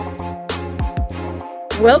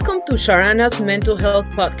Welcome to CharAna's Mental Health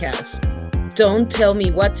Podcast. Don't tell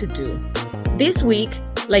me what to do. This week,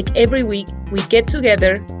 like every week, we get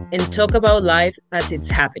together and talk about life as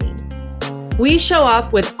it's happening. We show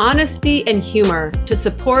up with honesty and humor to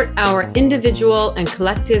support our individual and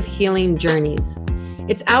collective healing journeys.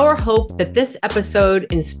 It's our hope that this episode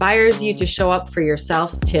inspires you to show up for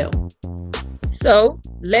yourself too. So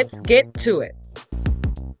let's get to it.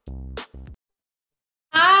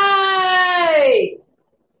 Hi!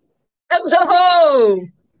 Hello!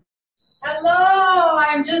 Hello!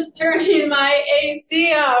 I'm just turning my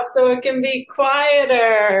AC off so it can be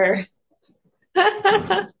quieter.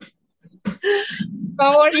 How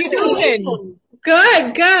are you doing?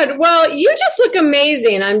 Good. Well, you just look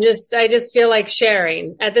amazing. I just feel like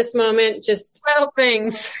sharing at this moment. Well,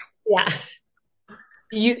 thanks. Yeah.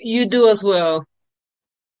 You do as well.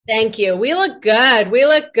 Thank you. We look good.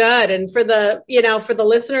 And for the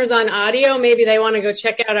listeners on audio, maybe they want to go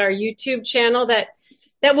check out our YouTube channel that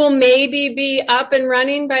will maybe be up and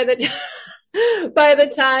running by the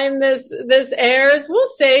time this airs. We'll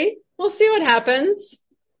see. We'll see what happens.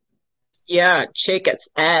 Yeah, check us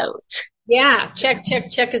out. Yeah, check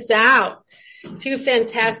us out. Two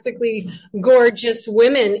fantastically gorgeous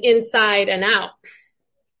women inside and out.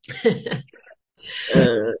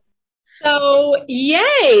 So,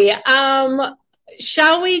 yay.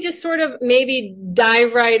 Shall we just sort of maybe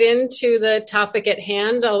dive right into the topic at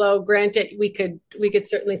hand? Although granted, we could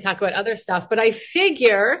certainly talk about other stuff, but I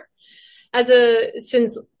figure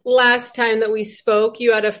since last time that we spoke,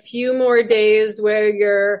 you had a few more days where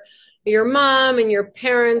your mom and your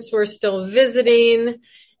parents were still visiting,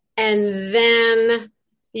 and then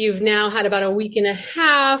you've now had about a week and a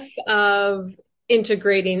half of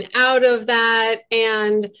integrating out of that.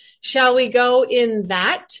 And shall we go in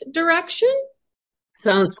that direction?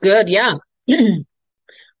 Sounds good. Yeah.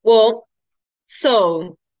 Well,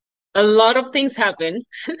 so a lot of things happen.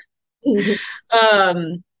 A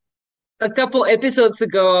couple episodes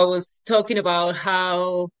ago, I was talking about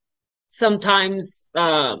how sometimes,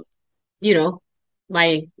 my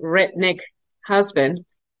redneck husband,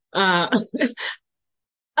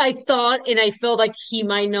 I thought and I felt like he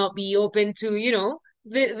might not be open to,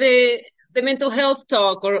 the mental health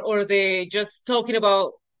talk or the just talking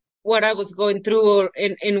about what I was going through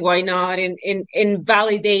and why not and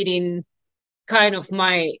validating kind of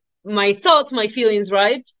my thoughts, my feelings,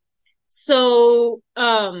 right? So,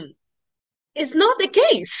 it's not the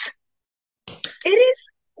case. It is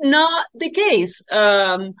not the case.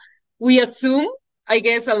 We assume, I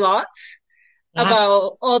guess, a lot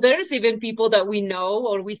about others, even people that we know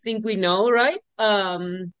or we think we know, right?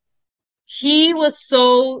 He was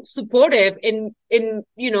so supportive and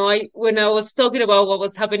when I was talking about what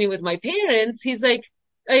was happening with my parents, he's like,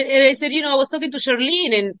 and I said, I was talking to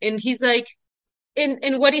Charlene and he's like,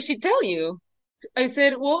 and what did she tell you? I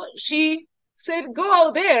said, well, she said, go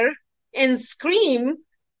out there and scream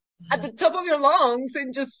at the top of your lungs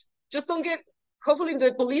and just don't get, hopefully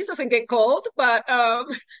the police doesn't get called, but,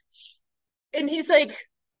 and he's like,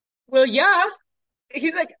 well, yeah.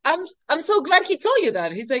 He's like, I'm so glad he told you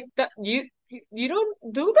that. He's like, that you don't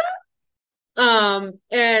do that?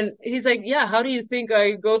 And he's like, yeah, how do you think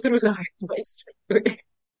I go through life? Basically,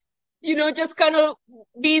 just kind of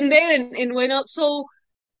being there and why not? So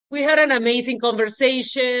we had an amazing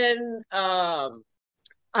conversation. I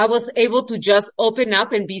was able to just open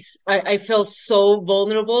up and I felt so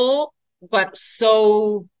vulnerable, but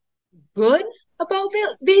so good about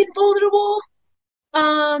being vulnerable.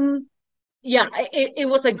 Yeah, it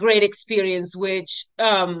was a great experience, which,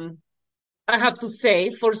 I have to say,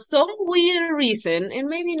 for some weird reason, and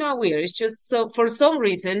maybe not weird, it's just so for some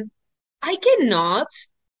reason, I cannot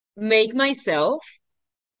make myself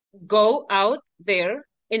go out there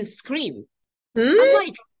and scream. I'm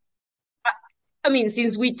like, I mean,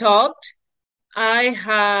 since we talked, I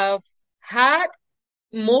have had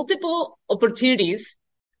multiple opportunities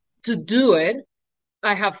to do it.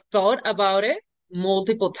 I have thought about it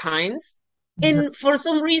multiple times. And for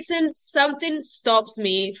some reason, something stops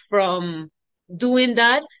me from doing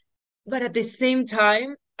that. But at the same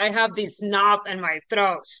time, I have this knob in my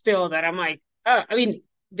throat still that I'm like, I mean,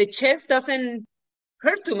 the chest doesn't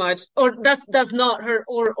hurt too much or does not hurt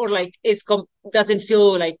or like doesn't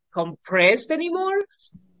feel like compressed anymore.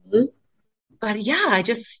 Mm-hmm. But yeah, I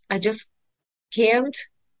just can't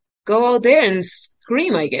go out there and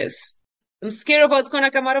scream, I guess. I'm scared of what's going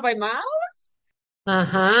to come out of my mouth.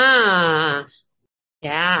 Uh-huh.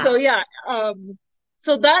 Yeah. So yeah,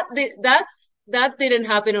 so that didn't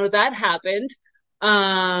happen or that happened.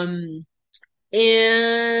 And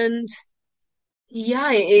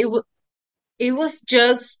yeah, it was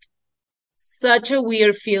just such a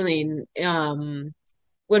weird feeling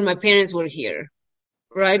when my parents were here,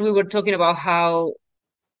 right? We were talking about how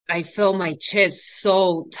I felt my chest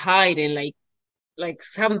so tight and like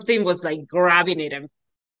something was like grabbing it and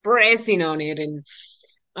pressing on it and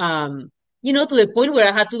to the point where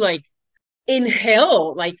I had to like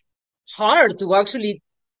inhale like hard to actually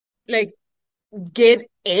like get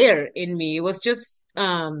air in me. It was just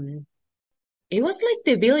it was like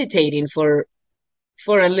debilitating for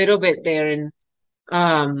a little bit there and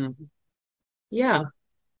um yeah.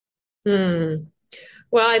 Hmm.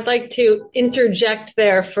 Well, I'd like to interject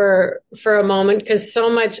there for a moment because so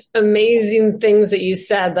much amazing things that you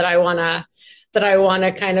said that I want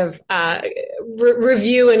to kind of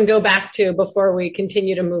review and go back to before we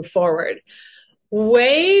continue to move forward.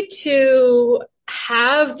 Way to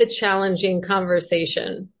have the challenging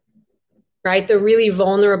conversation, right? The really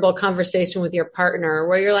vulnerable conversation with your partner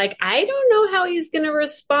where you're like, I don't know how he's going to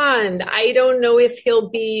respond. I don't know if he'll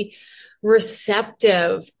be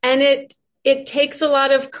receptive. And it takes a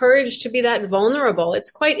lot of courage to be that vulnerable. It's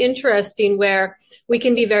quite interesting where we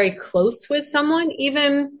can be very close with someone,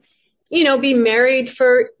 even, be married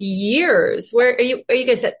for years. Where are you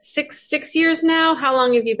guys at 6 years now? How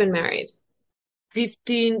long have you been married?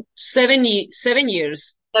 7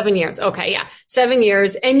 years. 7 years. Okay. Yeah. 7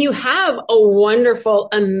 years. And you have a wonderful,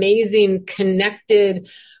 amazing, connected,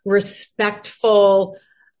 respectful,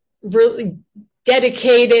 really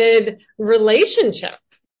dedicated relationship,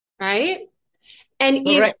 right? And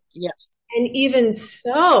even, Correct. Yes. and even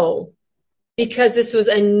so, because this was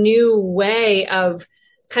a new way of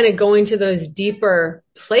kind of going to those deeper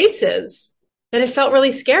places, that it felt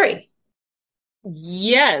really scary.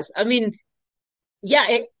 Yes. I mean,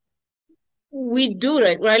 yeah, we do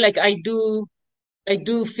it, right? Like I do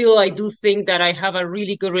think that I have a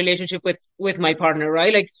really good relationship with my partner,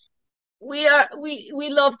 right? Like we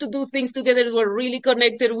love to do things together. We're really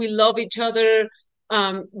connected. We love each other.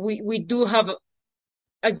 We do have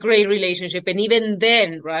a great relationship. And even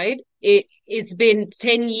then, right? It's been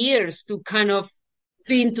 10 years to kind of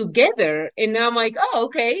being together. And now I'm like, oh,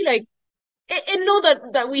 okay. Like, and know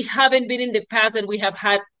that we haven't been in the past and we have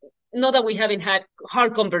had, not that we haven't had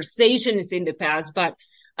hard conversations in the past, but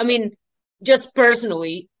I mean, just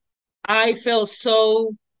personally, I felt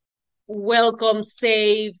so welcome,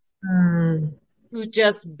 safe Mm. to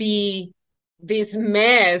just be this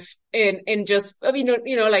mess and just, I mean,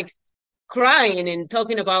 like crying and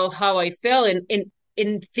talking about how I felt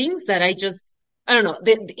and things that I don't know,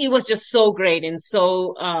 it was just so great and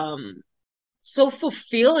so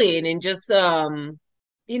fulfilling and just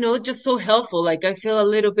just so helpful. Like I feel a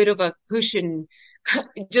little bit of a cushion,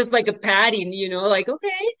 just like a padding, like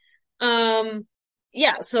okay. Um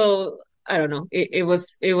yeah, so I don't know. It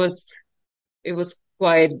was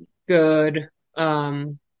quite good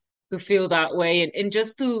to feel that way and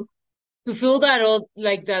just to feel that all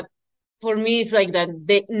like that for me it's like that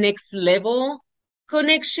the next level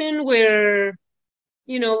connection where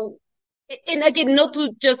you know and again not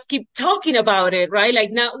to just keep talking about it, right?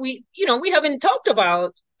 Like now we haven't talked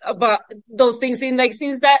about those things in like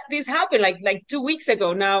since that this happened like 2 weeks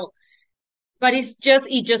ago now, but it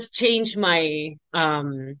just changed my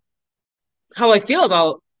how I feel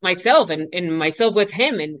about myself and myself with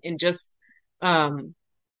him and just um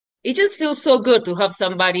it just feels so good to have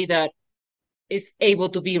somebody that is able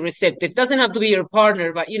to be receptive. Doesn't have to be your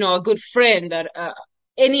partner, but a good friend that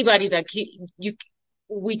anybody that you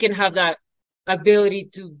we can have that ability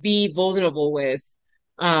to be vulnerable with.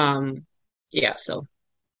 Um, yeah, so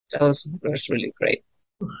that was really great.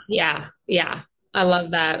 Yeah. Yeah. I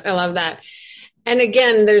love that. I love that. And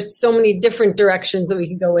again, there's so many different directions that we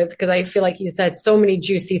can go with because I feel like you said so many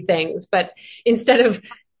juicy things. But instead of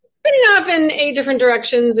spinning off in 8 different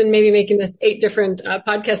directions and maybe making this 8 different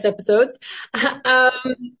podcast episodes,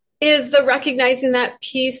 um, is the recognizing that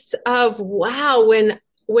piece of wow,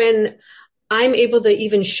 when I'm able to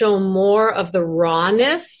even show more of the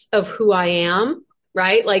rawness of who I am,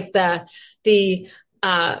 right? Like the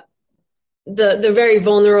uh, the very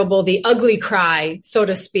vulnerable, the ugly cry, so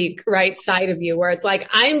to speak, right side of you, where it's like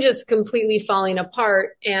I'm just completely falling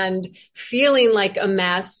apart and feeling like a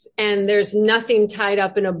mess, and there's nothing tied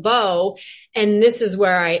up in a bow, and this is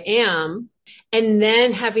where I am. And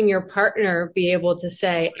then having your partner be able to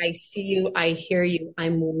say, I see you, I hear you,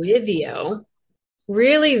 I'm with you,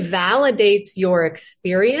 really validates your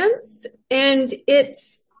experience, and it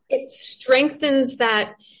strengthens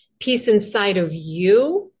that piece inside of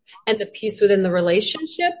you and the piece within the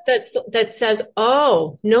relationship that says,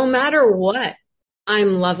 oh, no matter what,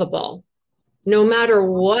 I'm lovable. No matter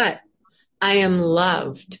what, I am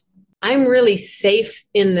loved. I'm really safe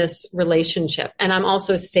in this relationship, and I'm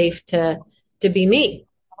also safe to be me.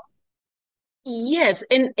 Yes,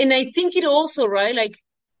 and I think it also, right? Like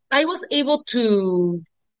I was able to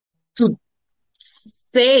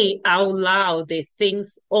say out loud the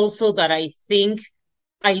things also that I think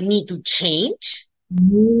I need to change.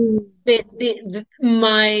 Mm.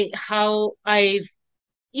 My how I've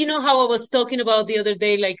how I was talking about the other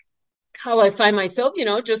day, like how I find myself,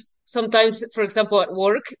 just sometimes, for example, at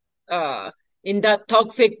work, uh, in that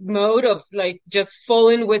toxic mode of like just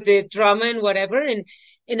falling with the drama and whatever.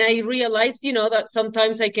 And I realized, that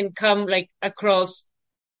sometimes I can come like across,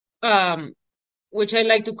 um, which I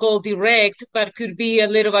like to call direct, but could be a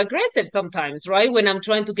little aggressive sometimes, right? When I'm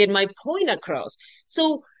trying to get my point across.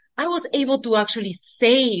 So I was able to actually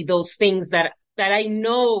say those things that I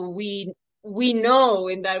know we know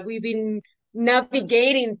and that we've been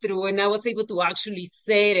navigating through. And I was able to actually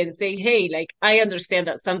say it and say, hey, like I understand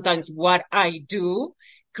that sometimes what I do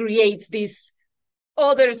creates these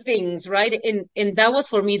other things, right? And that was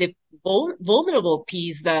for me the vulnerable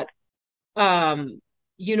piece that um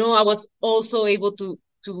I was also able to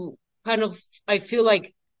kind of, I feel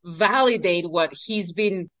like, validate what he's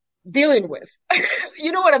been dealing with.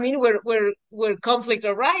 You know what I mean? Where conflict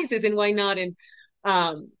arises and why not. And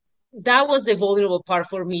um that was the vulnerable part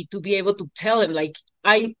for me, to be able to tell him like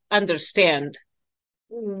I understand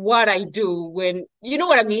what I do, when you know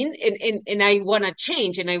what I mean, and I want to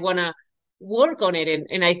change and I want to work on it.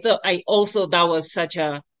 And I thought I also, that was such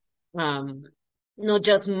a, um not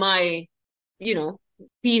just my, you know,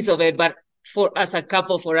 piece of it, but for as a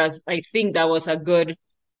couple, for us, I think that was a good,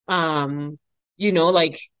 um,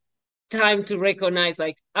 like time to recognize,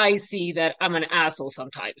 like, I see that I'm an asshole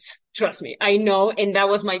sometimes. Trust me, I know. And that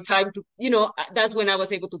was my time to, that's when I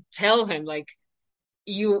was able to tell him, like,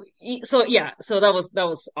 so yeah, so that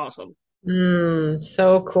was awesome.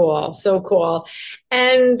 So cool. So cool.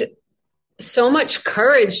 And so much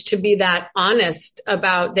courage to be that honest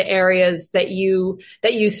about the areas that you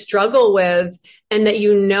struggle with and that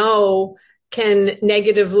can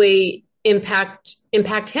negatively impact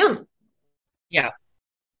him. Yeah,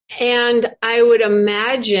 And I would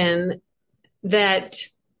imagine that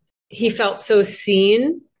he felt so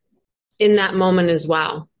seen in that moment as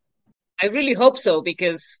well. I really hope so,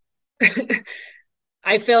 because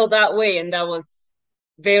I felt that way, and that was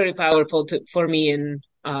very powerful for me. And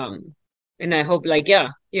I hope, like, yeah,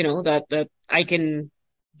 that I can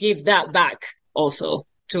give that back also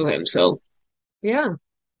to him. So yeah,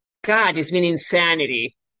 God, it's been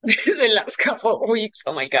insanity the last couple of weeks.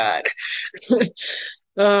 Oh my God.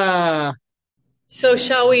 uh So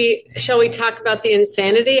shall we talk about the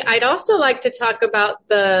insanity? I'd also like to talk about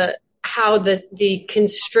the how the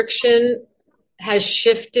constriction has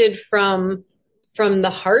shifted from the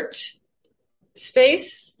heart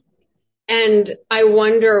space. And I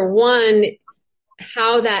wonder, one,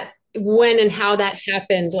 how that when and how that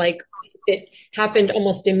happened. Like, it happened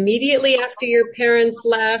almost immediately after your parents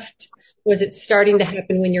left. Was it starting to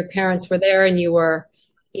happen when your parents were there and you were,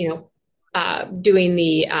 doing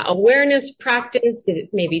the awareness practice? Did it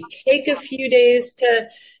maybe take a few days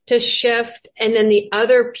to shift? And then the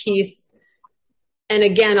other piece, and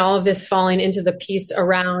again, all of this falling into the piece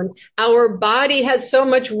around our body has so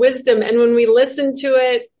much wisdom. And when we listen to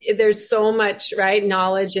it, there's so much, right,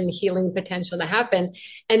 knowledge and healing potential to happen.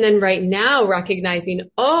 And then right now, recognizing,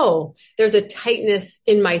 oh, there's a tightness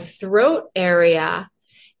in my throat area.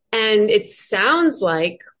 And it sounds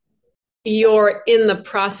like you're in the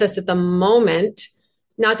process at the moment.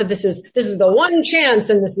 Not that this is the one chance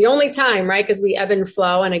and this is the only time, right? Because we ebb and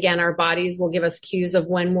flow, and again, our bodies will give us cues of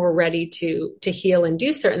when we're ready to heal and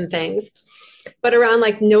do certain things. But around,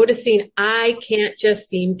 like, noticing I can't just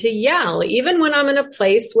seem to yell, even when I'm in a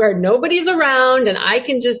place where nobody's around and I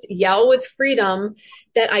can just yell with freedom,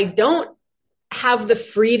 that I don't have the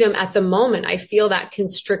freedom at the moment. I feel that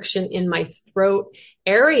constriction in my throat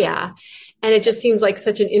area. And it just seems like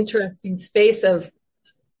such an interesting space of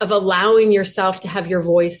allowing yourself to have your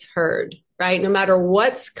voice heard, right? No matter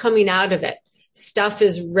what's coming out of it, stuff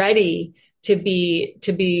is ready to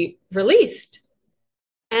be released.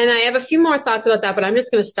 And I have a few more thoughts about that, but I'm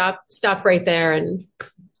just going to stop right there. And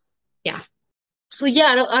yeah. so yeah,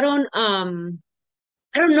 I don't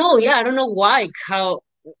know. Yeah, I don't know why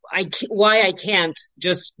I can't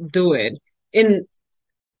just do it. And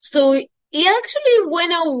so it actually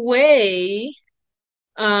went away,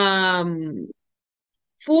 um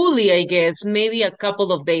fully, I guess, maybe a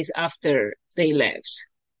couple of days after they left.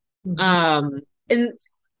 Mm-hmm. And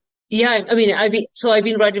yeah, I mean, I've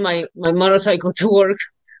been riding my motorcycle to work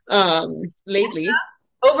lately.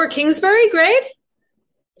 Over Kingsbury, great.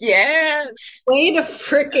 Yes. Way to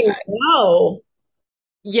freaking go.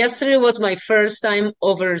 Yesterday was my first time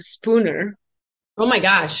over Spooner. Oh my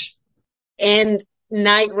gosh. and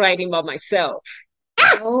night writing by myself.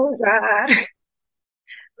 Oh God.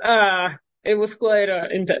 Uh, it was quite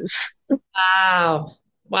intense. Wow.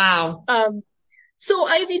 Wow. Um, so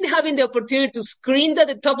I've been having the opportunity to scream at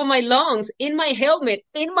the top of my lungs in my helmet,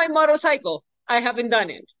 in my motorcycle. I haven't done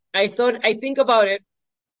it. I think about it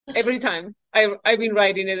every time. I've been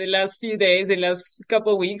writing it the last few days, the last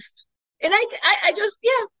couple of weeks. And I just,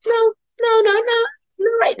 yeah, no, not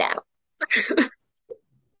right now.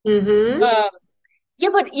 Mm-hmm. uh, yeah,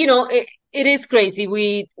 but it is crazy.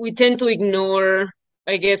 We tend to ignore,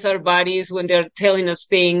 I guess, our bodies when they're telling us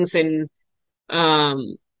things. And,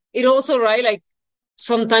 um, it also, right, like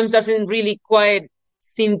sometimes doesn't really quite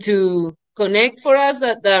seem to connect for us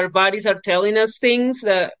that our bodies are telling us things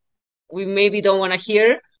that we maybe don't want to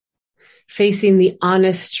hear. Facing the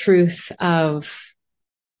honest truth of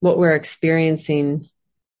what we're experiencing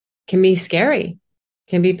can be scary,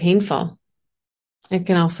 can be painful. It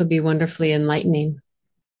can also be wonderfully enlightening.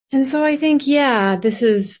 And so I think, yeah, this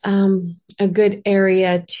is a good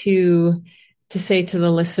area to say to the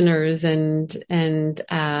listeners and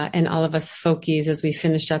all of us folkies as we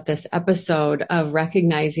finish up this episode of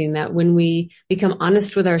recognizing that when we become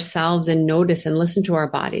honest with ourselves and notice and listen to our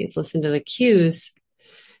bodies, listen to the cues,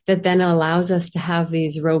 that then allows us to have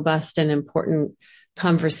these robust and important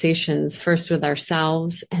conversations, first with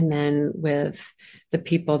ourselves and then with the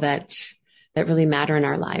people that really matter in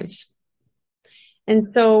our lives. And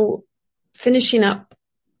so finishing up,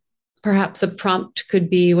 perhaps a prompt could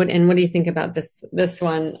be what do you think about this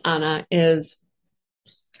one, Anna, is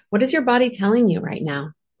what is your body telling you right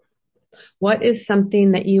now? What is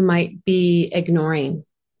something that you might be ignoring?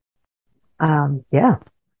 Yeah.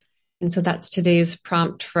 And so that's today's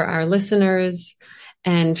prompt for our listeners.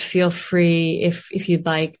 And feel free if you'd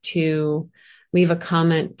like to leave a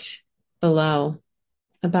comment below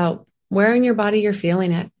about where in your body you're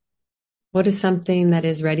feeling it. What is something that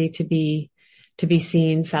is ready to be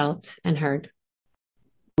seen, felt, and heard?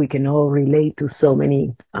 We can all relate to so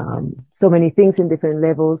many things in different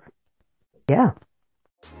levels. Yeah.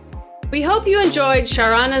 We hope you enjoyed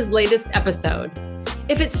CharAna's latest episode.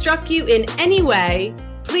 If it struck you in any way,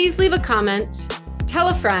 please leave a comment, tell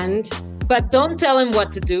a friend, but don't tell him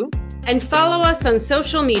what to do. And follow us on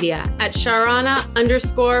social media at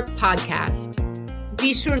CharAna_podcast.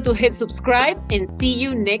 Be sure to hit subscribe and see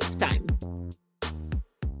you next time.